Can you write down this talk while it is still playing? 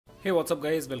Hey, what's up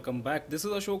guys, welcome back. This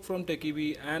is Ashok from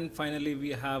TechiBee, and finally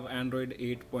we have Android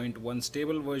 8.1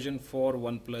 stable version for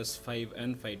Oneplus 5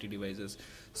 and 5T devices.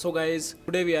 So guys,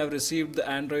 today we have received the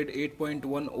Android 8.1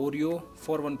 Oreo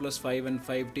for Oneplus 5 and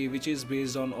 5T, which is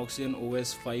based on Oxygen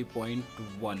OS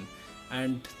 5.1.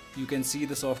 And you can see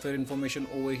the software information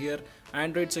over here.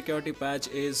 Android security patch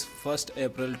is 1st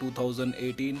April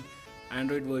 2018.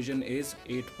 Android version is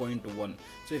 8.1.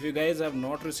 So if you guys have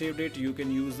not received it, you can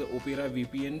use the Opera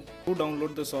VPN to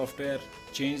download the software,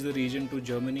 change the region to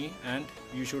Germany, and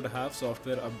you should have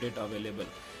software update available.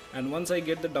 And once I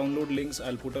get the download links,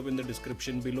 I'll put up in the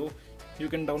description below. You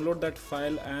can download that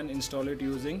file and install it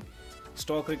using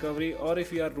stock recovery, or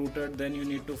if you are rooted, then you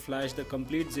need to flash the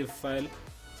complete zip file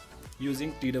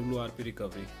using TWRP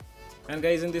recovery. And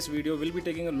guys, in this video we'll be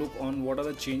taking a look on what are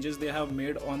the changes they have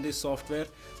made on this software.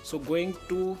 So going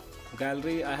to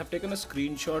gallery, I have taken a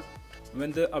screenshot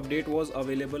when the update was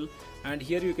available, and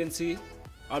here you can see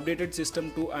updated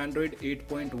system to Android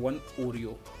 8.1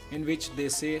 Oreo, in which they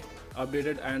say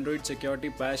updated Android security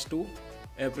patch to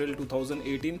April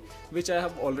 2018, which I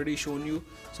have already shown you.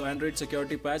 So Android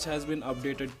security patch has been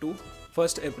updated to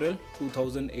 1st April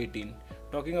 2018.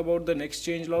 Talking about the next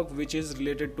changelog, which is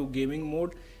related to gaming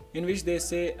mode, in which they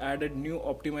say added new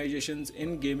optimizations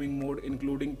in gaming mode,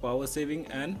 including power saving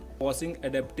and pausing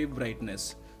adaptive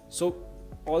brightness. So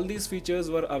all these features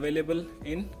were available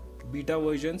in beta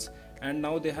versions, and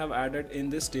now they have added in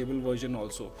this stable version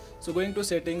also. So going to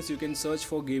settings, you can search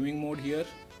for gaming mode here,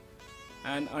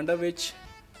 and under which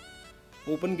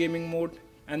open gaming mode,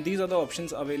 and these are the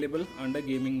options available under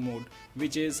gaming mode,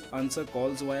 which is answer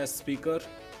calls via speaker,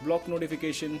 block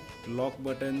notification, lock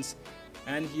buttons,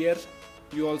 and here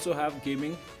you also have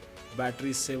gaming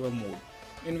battery saver mode,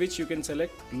 in which you can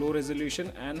select low resolution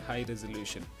and high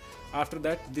resolution. After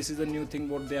that, this is a new thing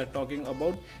what they are talking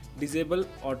about, disable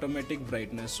automatic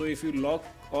brightness. So if you lock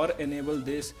or enable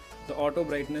this, the auto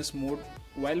brightness mode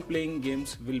while playing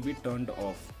games will be turned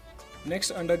off.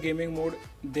 Next, under gaming mode,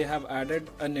 they have added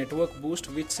a network boost,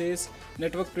 which says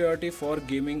network priority for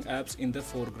gaming apps in the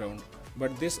foreground.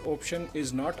 But this option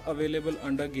is not available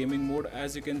under gaming mode.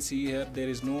 As you can see here, there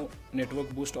is no network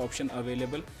boost option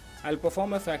available. I'll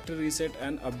perform a factory reset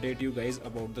and update you guys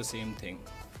about the same thing.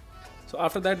 So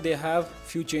after that, they have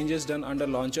few changes done under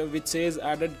launcher, which says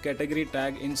added category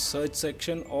tag in search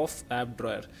section of app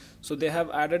drawer. So they have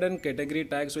added a category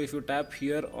tag. So if you tap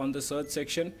here on the search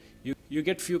section, you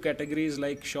get few categories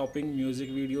like shopping, music,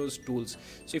 videos, tools.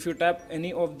 So if you tap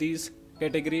any of these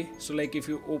category, so like if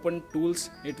you open tools,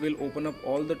 it will open up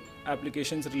all the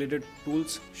applications related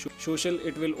tools. Social,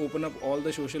 it will open up all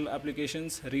the social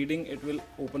applications. Reading, it will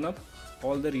open up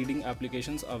all the reading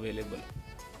applications available.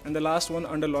 And the last one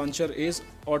under launcher is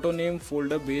auto name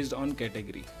folder based on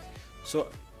category. So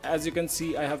as you can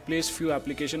see, I have placed few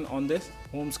applications on this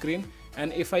home screen,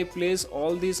 and if I place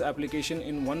all these applications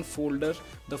in one folder,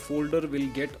 the folder will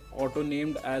get auto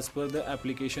named as per the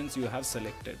applications you have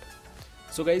selected.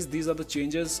 So guys, these are the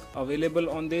changes available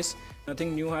on this.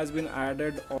 Nothing new has been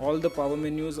added. All the power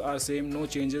menus are same, no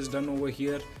changes done over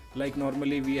here like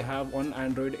normally we have on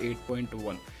Android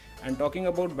 8.1. And talking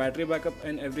about battery backup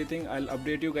and everything, I'll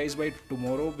update you guys by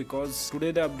tomorrow, because today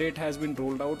the update has been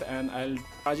rolled out and I'll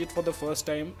charge it for the first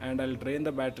time and I'll drain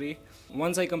the battery.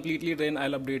 Once I completely drain,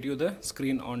 I'll update you the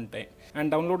screen on time.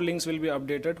 And download links will be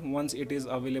updated once it is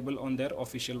available on their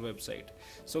official website.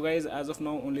 So guys, as of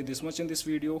now, only this much in this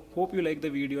video. Hope you like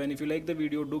the video, and if you like the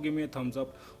video, do give me a thumbs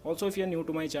up. Also, if you are new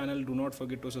to my channel, do not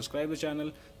forget to subscribe the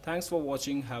channel. Thanks for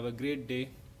watching. Have a great day.